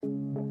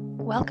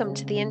Welcome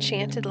to the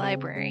Enchanted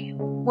Library,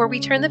 where we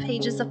turn the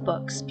pages of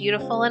books,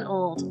 beautiful and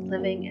old,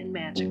 living and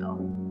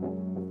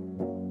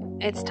magical.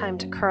 It's time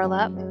to curl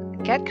up,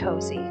 get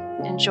cozy,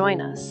 and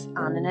join us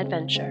on an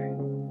adventure.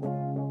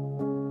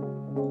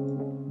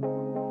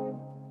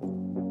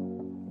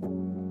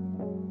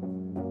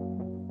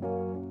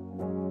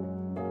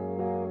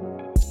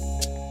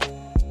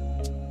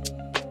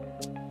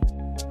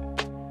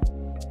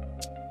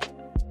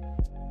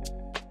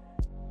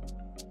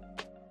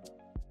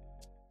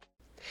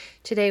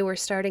 Today we're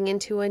starting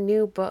into a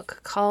new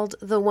book called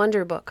The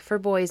Wonder Book for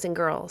Boys and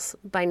Girls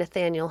by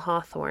Nathaniel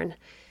Hawthorne.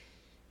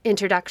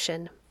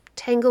 Introduction.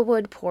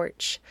 Tanglewood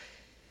Porch.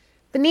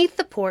 Beneath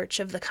the porch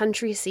of the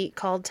country seat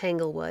called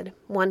Tanglewood,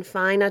 one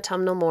fine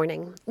autumnal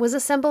morning, was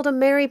assembled a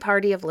merry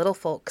party of little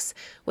folks,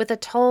 with a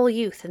tall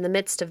youth in the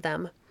midst of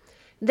them.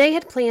 They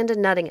had planned a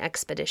nutting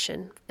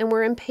expedition, and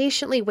were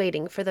impatiently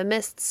waiting for the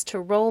mists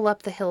to roll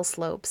up the hill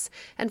slopes,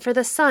 and for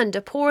the sun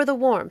to pour the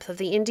warmth of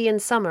the Indian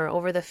summer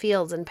over the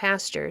fields and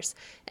pastures,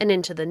 and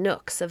into the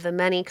nooks of the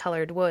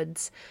many-colored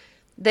woods.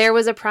 There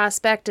was a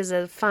prospect as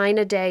fine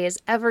a day as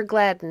ever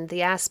gladdened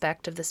the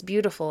aspect of this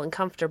beautiful and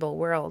comfortable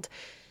world.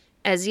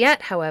 As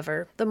yet,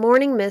 however, the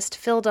morning mist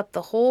filled up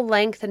the whole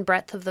length and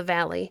breadth of the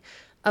valley,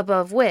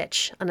 above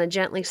which, on a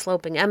gently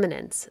sloping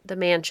eminence, the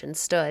mansion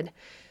stood.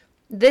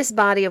 This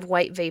body of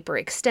white vapor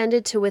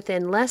extended to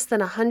within less than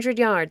 100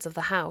 yards of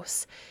the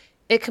house.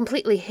 It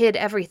completely hid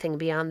everything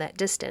beyond that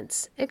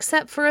distance,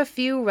 except for a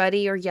few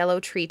ruddy or yellow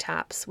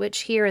treetops, which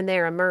here and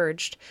there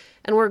emerged,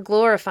 and were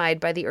glorified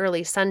by the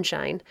early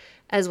sunshine,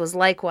 as was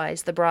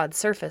likewise the broad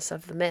surface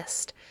of the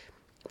mist.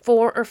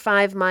 4 or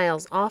 5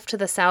 miles off to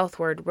the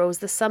southward rose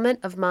the summit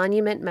of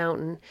Monument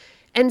Mountain,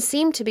 and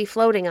seemed to be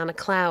floating on a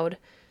cloud.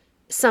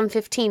 Some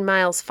 15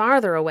 miles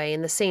farther away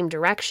in the same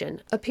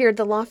direction appeared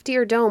the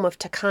loftier dome of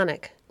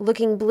Taconic,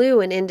 looking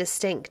blue and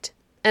indistinct,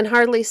 and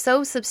hardly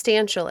so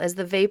substantial as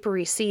the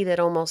vapory sea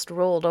that almost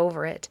rolled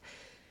over it.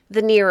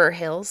 The nearer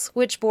hills,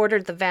 which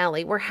bordered the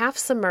valley, were half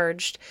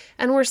submerged,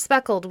 and were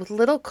speckled with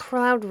little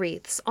cloud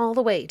wreaths all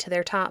the way to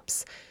their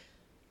tops.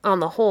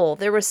 On the whole,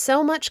 there was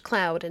so much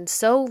cloud and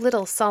so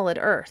little solid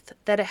earth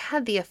that it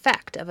had the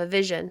effect of a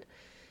vision.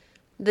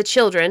 The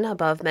children,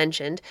 above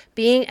mentioned,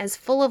 being as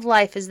full of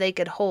life as they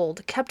could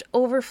hold, kept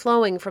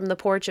overflowing from the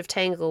porch of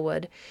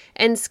Tanglewood,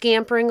 and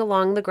scampering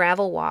along the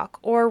gravel walk,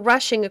 or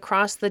rushing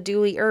across the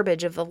dewy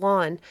herbage of the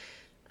lawn.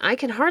 I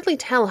can hardly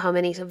tell how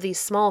many of these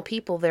small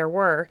people there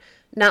were,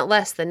 not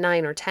less than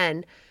 9 or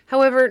 10,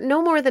 however,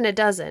 no more than a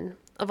dozen,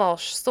 of all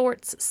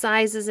sorts,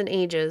 sizes, and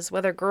ages,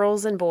 whether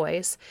girls and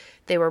boys.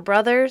 They were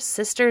brothers,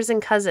 sisters,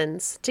 and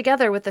cousins,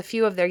 together with a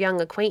few of their young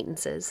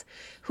acquaintances,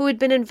 who had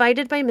been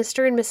invited by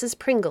Mr. and Mrs.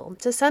 Pringle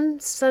to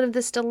spend some of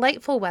this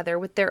delightful weather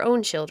with their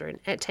own children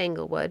at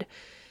Tanglewood.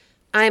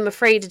 I am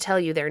afraid to tell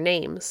you their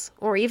names,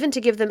 or even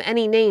to give them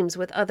any names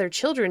which other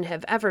children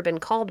have ever been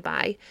called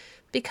by,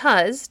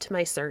 because, to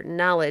my certain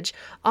knowledge,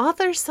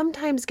 authors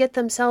sometimes get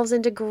themselves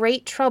into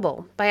great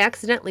trouble by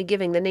accidentally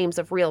giving the names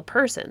of real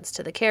persons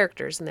to the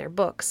characters in their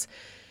books.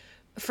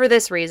 For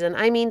this reason,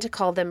 I mean to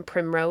call them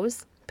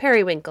Primrose,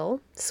 Periwinkle,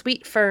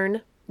 Sweet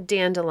Fern,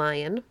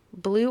 Dandelion,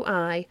 Blue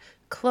Eye,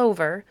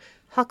 Clover,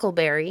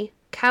 Huckleberry,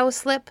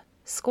 Cowslip,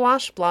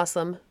 Squash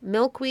Blossom,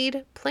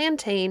 Milkweed,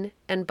 Plantain,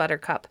 and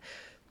Buttercup,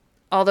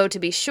 although to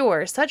be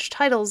sure such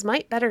titles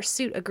might better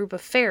suit a group of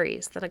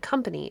fairies than a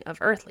company of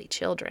earthly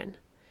children.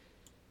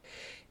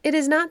 It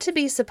is not to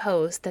be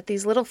supposed that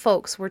these little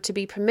folks were to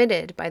be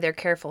permitted by their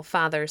careful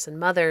fathers and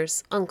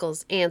mothers,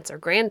 uncles, aunts, or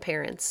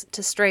grandparents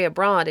to stray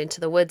abroad into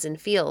the woods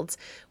and fields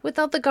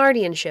without the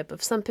guardianship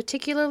of some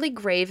particularly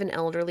grave and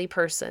elderly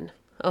person.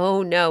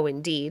 Oh, no,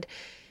 indeed.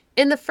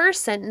 In the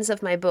first sentence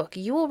of my book,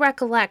 you will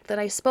recollect that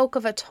I spoke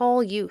of a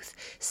tall youth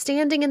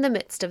standing in the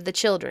midst of the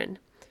children.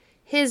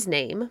 His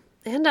name,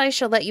 and I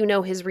shall let you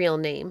know his real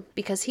name,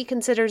 because he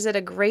considers it a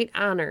great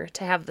honor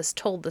to have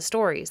told the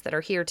stories that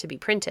are here to be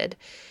printed.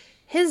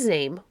 His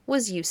name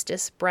was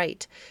Eustace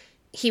Bright.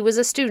 He was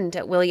a student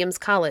at Williams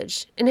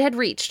College, and had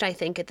reached, I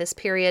think, at this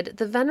period,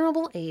 the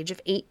venerable age of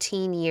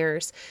 18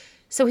 years,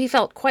 so he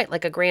felt quite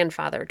like a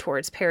grandfather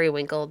towards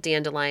Periwinkle,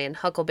 Dandelion,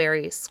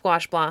 Huckleberry,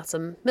 Squash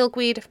Blossom,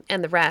 Milkweed,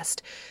 and the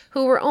rest,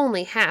 who were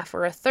only half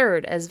or a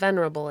third as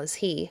venerable as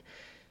he.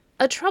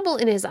 A trouble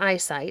in his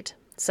eyesight,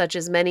 such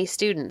as many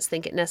students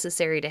think it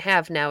necessary to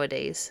have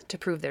nowadays to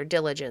prove their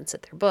diligence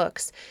at their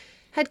books,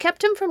 had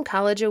kept him from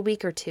college a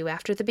week or 2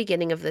 after the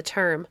beginning of the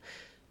term.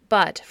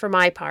 But, for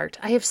my part,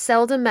 I have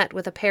seldom met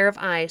with a pair of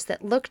eyes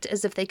that looked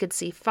as if they could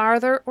see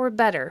farther or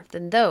better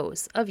than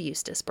those of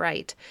Eustace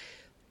Bright.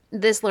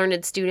 This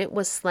learned student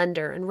was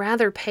slender and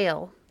rather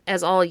pale,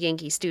 as all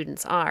Yankee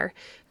students are,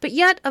 but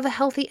yet of a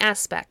healthy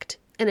aspect,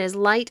 and as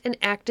light and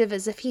active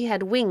as if he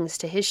had wings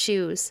to his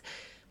shoes.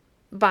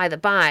 By the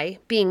by,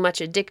 being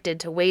much addicted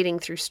to wading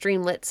through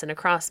streamlets and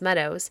across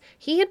meadows,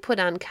 he had put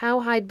on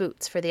cowhide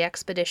boots for the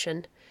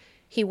expedition.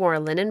 He wore a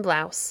linen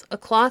blouse, a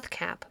cloth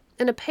cap,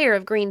 and a pair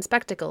of green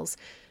spectacles,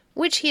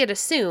 which he had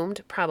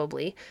assumed,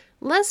 probably,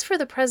 less for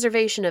the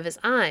preservation of his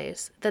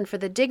eyes than for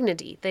the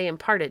dignity they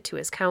imparted to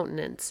his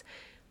countenance.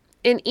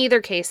 In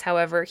either case,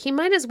 however, he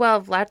might as well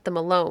have let them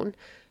alone,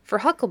 for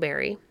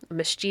Huckleberry, a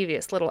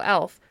mischievous little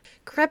elf,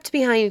 crept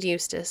behind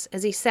Eustace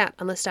as he sat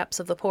on the steps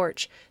of the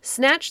porch,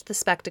 snatched the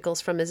spectacles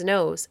from his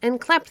nose,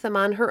 and clapped them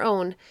on her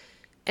own,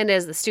 and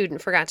as the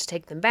student forgot to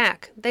take them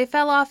back, they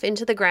fell off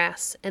into the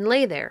grass and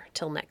lay there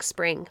till next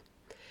spring.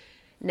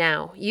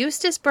 Now,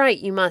 Eustace Bright,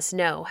 you must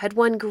know, had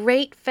won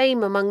great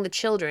fame among the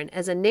children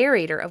as a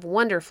narrator of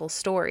wonderful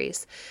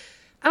stories,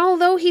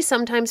 although he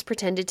sometimes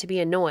pretended to be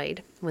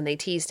annoyed when they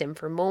teased him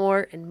for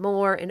more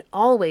and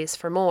always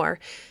for more.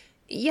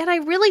 Yet I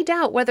really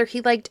doubt whether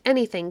he liked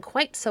anything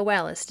quite so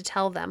well as to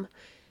tell them.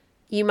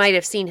 You might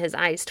have seen his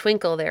eyes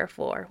twinkle,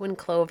 therefore, when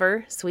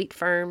Clover, Sweet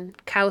Fern,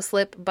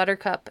 Cowslip,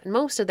 Buttercup, and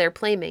most of their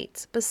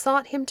playmates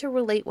besought him to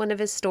relate one of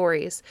his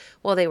stories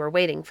while they were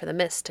waiting for the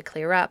mist to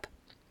clear up.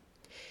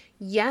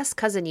 "Yes,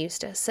 Cousin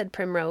Eustace," said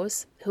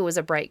Primrose, who was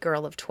a bright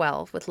girl of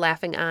 12, with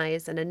laughing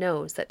eyes and a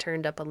nose that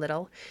turned up a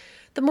little.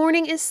 "The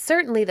morning is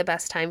certainly the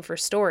best time for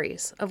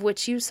stories, of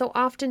which you so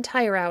often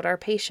tire out our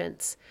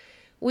patience.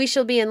 We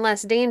shall be in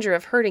less danger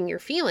of hurting your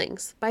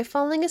feelings by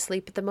falling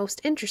asleep at the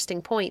most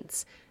interesting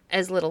points,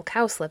 as little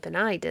Cowslip and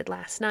I did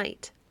last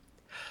night."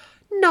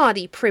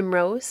 "Naughty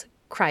Primrose!"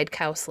 cried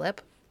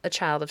Cowslip, a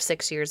child of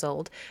 6 years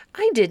old.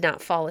 "I did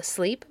not fall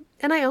asleep,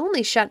 and I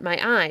only shut my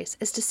eyes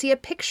as to see a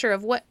picture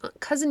of what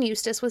Cousin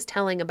Eustace was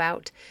telling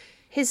about.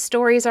 His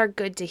stories are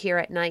good to hear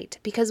at night,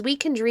 because we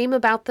can dream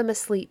about them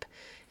asleep,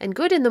 and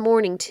good in the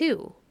morning,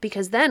 too,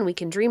 because then we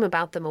can dream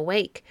about them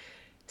awake.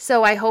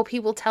 So I hope he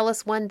will tell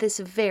us one this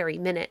very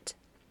minute."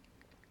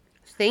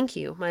 "Thank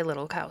you, my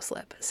little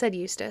Cowslip," said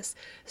Eustace.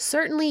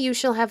 "Certainly you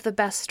shall have the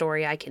best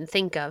story I can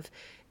think of,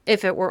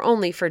 if it were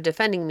only for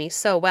defending me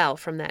so well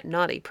from that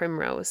naughty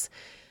Primrose.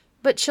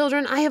 But,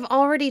 children, I have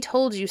already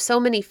told you so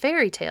many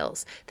fairy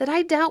tales that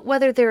I doubt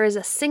whether there is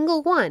a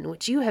single one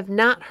which you have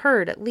not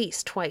heard at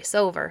least twice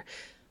over.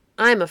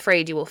 I'm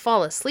afraid you will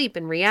fall asleep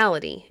in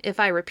reality if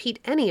I repeat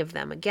any of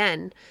them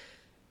again."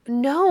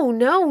 "No,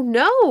 no,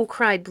 no,"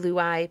 cried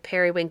Blue-Eye,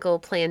 Periwinkle,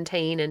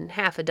 Plantain, and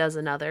half a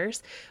dozen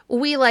others.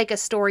 "We like a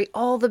story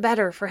all the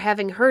better for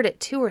having heard it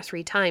 2 or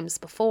 3 times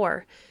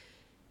before."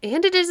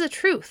 And it is a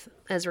truth,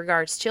 as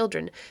regards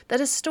children,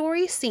 that a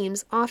story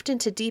seems often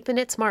to deepen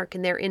its mark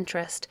in their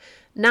interest,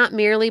 not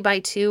merely by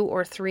 2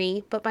 or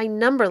 3, but by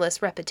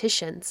numberless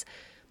repetitions.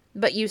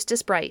 But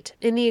Eustace Bright,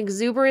 in the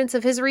exuberance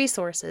of his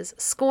resources,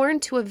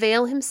 scorned to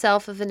avail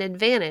himself of an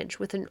advantage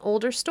which an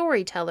older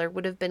storyteller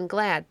would have been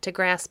glad to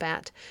grasp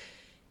at.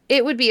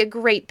 "It would be a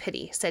great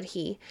pity," said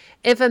he,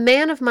 "if a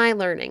man of my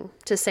learning,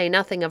 to say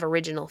nothing of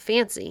original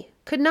fancy,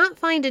 could not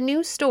find a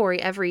new story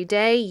every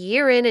day,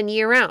 year in and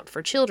year out,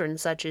 for children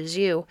such as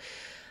you.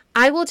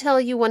 I will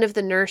tell you one of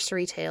the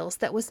nursery tales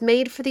that was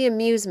made for the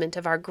amusement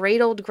of our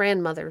great old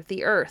grandmother,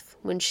 the Earth,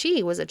 when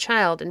she was a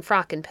child in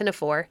frock and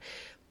pinafore.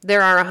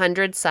 There are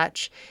 100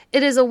 such.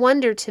 It is a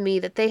wonder to me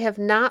that they have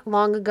not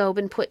long ago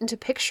been put into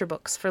picture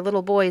books for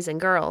little boys and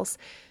girls.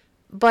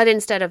 But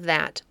instead of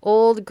that,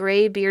 old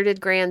gray-bearded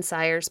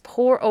grandsires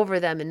pore over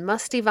them in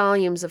musty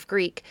volumes of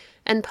Greek,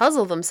 and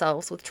puzzle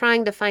themselves with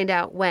trying to find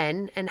out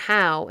when, and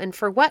how, and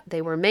for what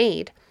they were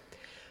made."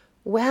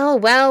 "Well,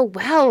 well,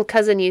 well,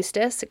 Cousin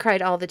Eustace,"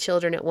 cried all the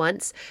children at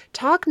once,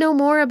 "talk no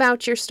more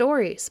about your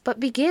stories, but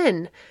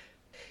begin."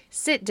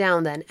 "Sit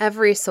down, then,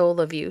 every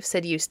soul of you,"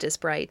 said Eustace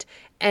Bright,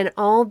 "and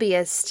all be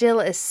as still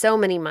as so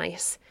many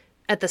mice.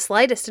 At the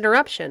slightest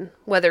interruption,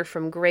 whether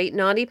from great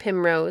naughty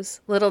Primrose,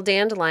 little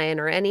Dandelion,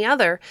 or any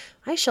other,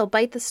 I shall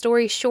bite the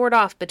story short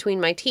off between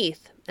my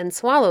teeth, and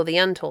swallow the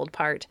untold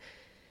part.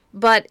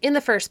 But, in the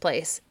first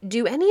place,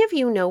 do any of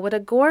you know what a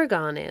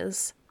Gorgon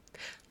is?"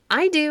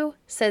 "I do,"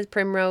 said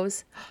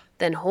Primrose.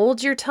 "Then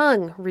hold your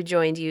tongue,"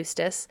 rejoined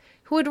Eustace,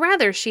 who would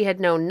rather she had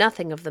known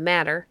nothing of the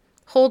matter.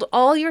 "Hold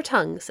all your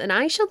tongues, and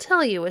I shall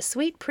tell you a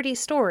sweet pretty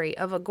story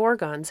of a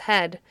Gorgon's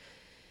head."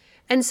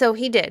 And so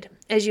he did,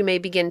 as you may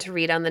begin to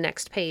read on the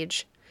next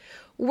page.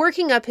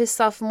 Working up his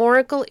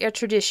sophomorical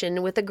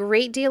erudition with a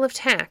great deal of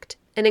tact,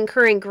 and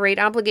incurring great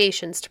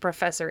obligations to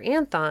Professor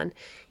Anthon,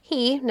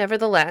 he,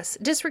 nevertheless,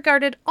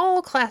 disregarded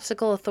all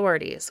classical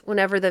authorities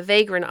whenever the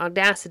vagrant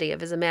audacity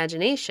of his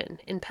imagination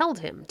impelled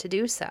him to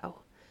do so.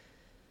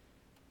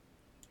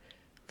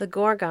 The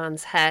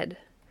Gorgon's Head.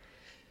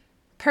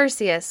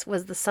 Perseus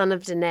was the son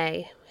of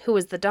Danae, who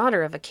was the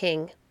daughter of a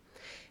king.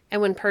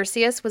 And when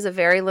Perseus was a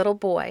very little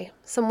boy,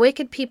 some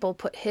wicked people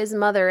put his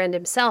mother and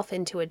himself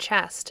into a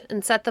chest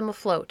and set them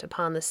afloat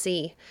upon the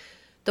sea.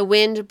 The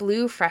wind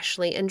blew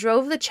freshly and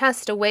drove the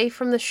chest away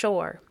from the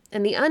shore,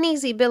 and the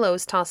uneasy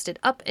billows tossed it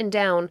up and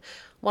down,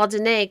 while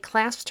Danae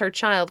clasped her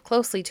child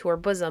closely to her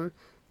bosom,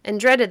 and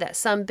dreaded that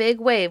some big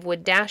wave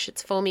would dash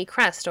its foamy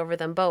crest over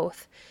them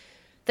both.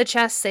 The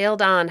chest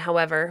sailed on,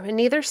 however, and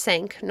neither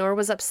sank nor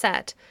was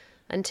upset,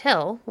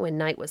 until, when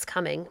night was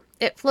coming,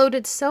 it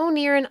floated so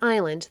near an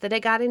island that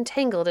it got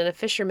entangled in a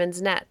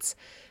fisherman's nets,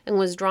 and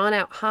was drawn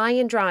out high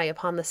and dry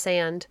upon the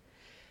sand.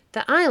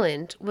 The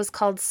island was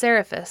called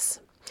Seriphus,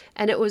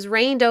 and it was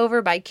reigned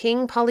over by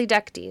King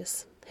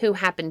Polydectes, who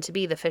happened to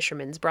be the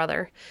fisherman's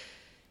brother.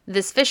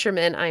 This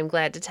fisherman, I am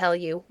glad to tell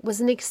you, was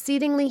an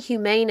exceedingly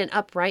humane and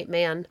upright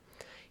man.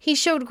 He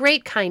showed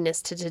great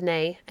kindness to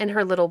Danae and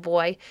her little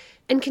boy,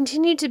 and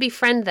continued to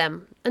befriend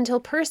them until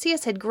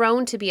Perseus had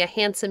grown to be a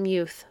handsome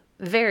youth,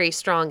 very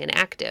strong and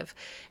active,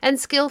 and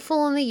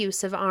skillful in the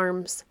use of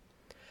arms.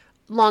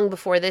 Long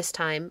before this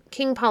time,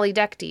 King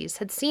Polydectes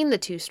had seen the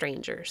two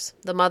strangers,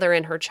 the mother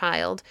and her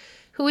child,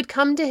 who had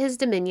come to his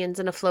dominions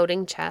in a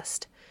floating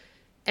chest.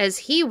 As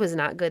he was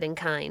not good and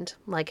kind,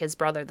 like his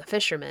brother the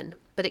fisherman,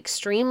 but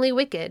extremely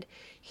wicked,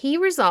 he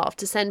resolved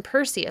to send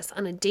Perseus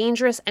on a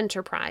dangerous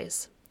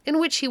enterprise, in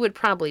which he would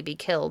probably be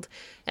killed,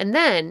 and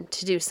then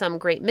to do some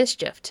great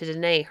mischief to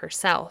Danae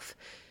herself.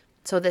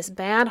 So this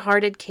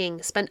bad-hearted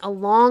king spent a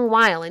long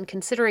while in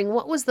considering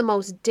what was the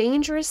most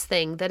dangerous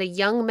thing that a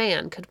young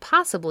man could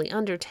possibly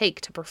undertake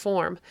to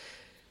perform.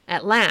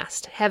 At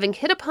last, having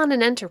hit upon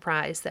an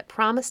enterprise that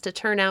promised to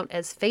turn out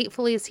as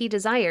faithfully as he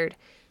desired,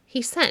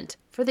 he sent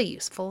for the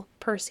useful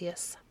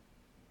Perseus.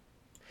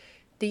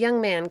 The young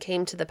man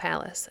came to the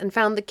palace and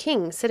found the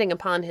king sitting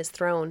upon his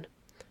throne.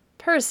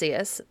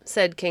 "Perseus,"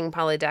 said King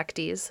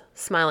Polydectes,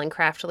 smiling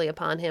craftily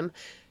upon him,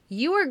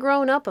 "you are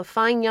grown up a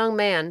fine young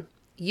man.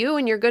 You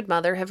and your good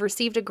mother have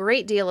received a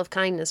great deal of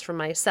kindness from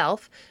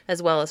myself,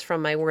 as well as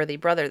from my worthy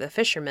brother the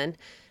fisherman,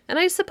 and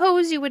I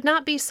suppose you would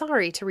not be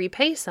sorry to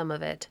repay some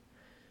of it."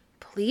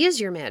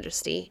 "Please, your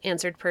majesty,"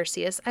 answered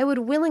Perseus, "I would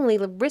willingly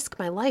risk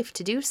my life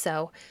to do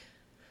so."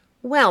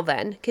 "Well,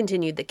 then,"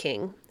 continued the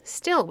king,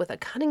 still with a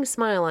cunning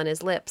smile on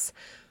his lips,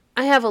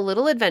 "I have a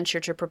little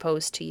adventure to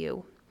propose to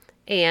you.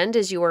 And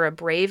as you are a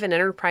brave and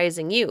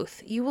enterprising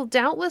youth, you will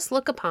doubtless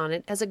look upon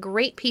it as a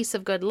great piece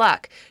of good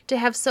luck to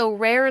have so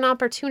rare an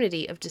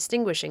opportunity of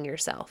distinguishing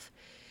yourself.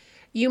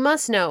 You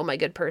must know, my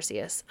good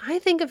Perseus, I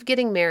think of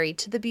getting married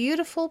to the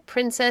beautiful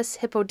Princess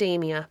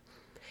Hippodamia,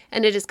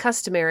 and it is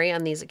customary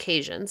on these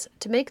occasions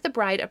to make the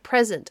bride a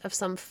present of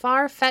some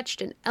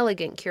far-fetched and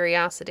elegant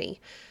curiosity.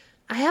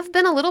 I have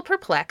been a little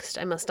perplexed,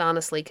 I must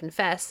honestly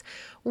confess,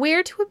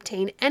 where to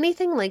obtain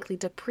anything likely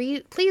to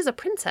please a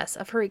princess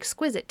of her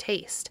exquisite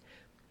taste.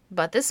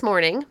 But this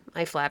morning,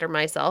 I flatter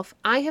myself,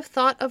 I have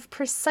thought of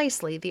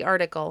precisely the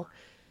article."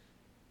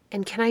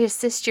 "And can I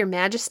assist your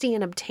majesty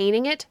in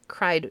obtaining it?"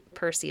 cried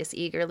Perseus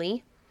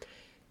eagerly.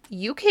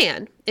 "You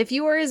can, if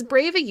you are as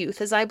brave a youth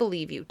as I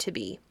believe you to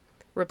be,"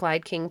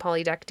 replied King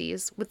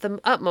Polydectes with the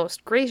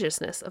utmost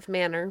graciousness of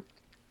manner.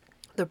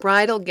 "The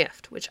bridal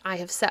gift which I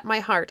have set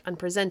my heart on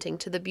presenting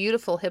to the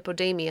beautiful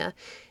Hippodamia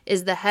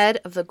is the head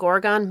of the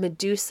Gorgon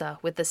Medusa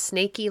with the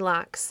snaky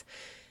locks,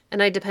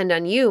 and I depend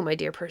on you, my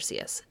dear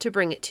Perseus, to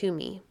bring it to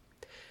me.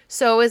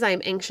 So, as I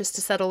am anxious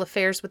to settle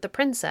affairs with the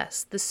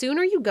princess, the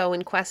sooner you go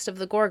in quest of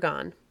the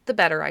Gorgon, the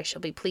better I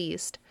shall be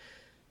pleased."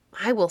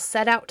 "I will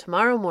set out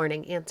tomorrow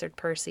morning," answered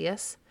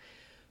Perseus.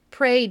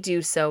 "Pray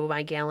do so,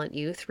 my gallant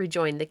youth,"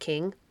 rejoined the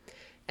king.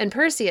 "And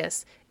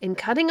Perseus, in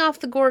cutting off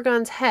the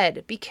Gorgon's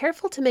head, be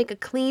careful to make a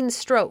clean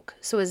stroke,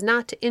 so as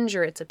not to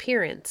injure its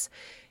appearance.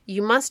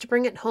 You must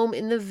bring it home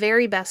in the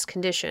very best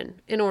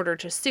condition, in order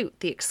to suit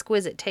the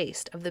exquisite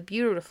taste of the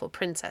beautiful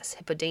Princess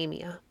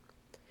Hippodamia."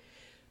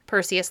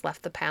 Perseus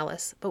left the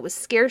palace, but was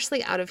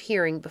scarcely out of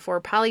hearing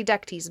before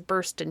Polydectes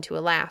burst into a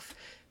laugh,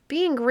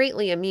 being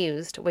greatly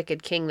amused,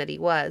 wicked king that he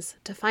was,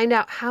 to find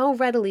out how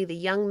readily the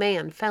young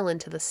man fell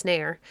into the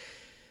snare.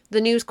 The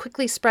news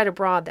quickly spread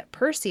abroad that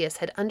Perseus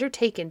had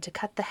undertaken to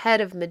cut the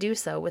head of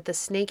Medusa with the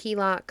snaky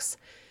locks.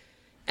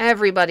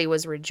 Everybody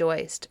was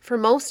rejoiced, for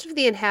most of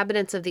the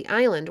inhabitants of the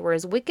island were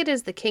as wicked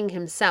as the king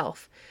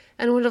himself,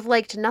 and would have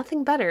liked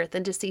nothing better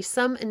than to see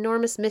some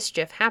enormous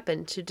mischief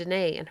happen to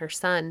Danae and her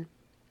son.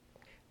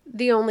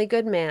 The only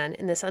good man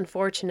in this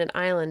unfortunate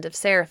island of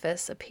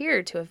Seriphus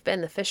appeared to have been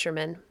the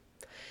fisherman.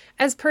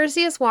 As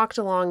Perseus walked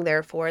along,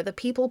 therefore, the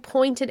people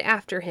pointed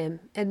after him,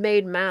 and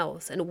made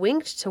mouths, and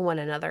winked to one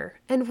another,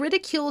 and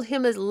ridiculed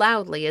him as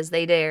loudly as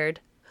they dared.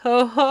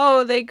 "Ho,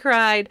 ho," they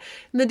cried,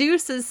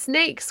 "Medusa's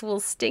snakes will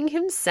sting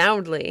him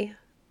soundly."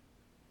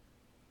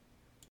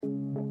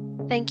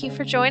 Thank you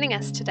for joining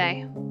us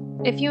today.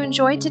 If you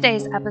enjoyed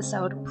today's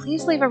episode,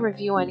 please leave a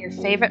review on your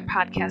favorite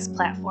podcast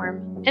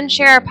platform and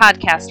share our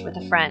podcast with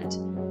a friend.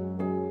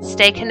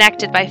 Stay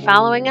connected by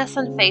following us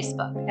on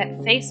Facebook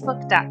at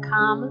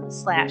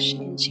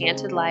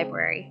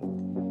facebook.com/enchantedlibrary.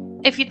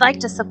 If you'd like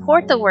to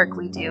support the work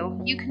we do,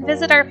 you can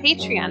visit our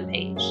Patreon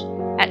page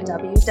at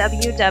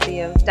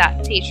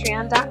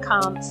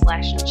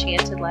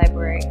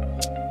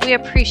www.patreon.com/enchantedlibrary. We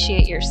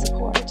appreciate your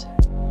support.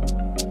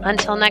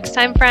 Until next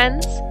time,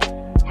 friends,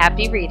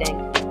 happy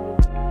reading.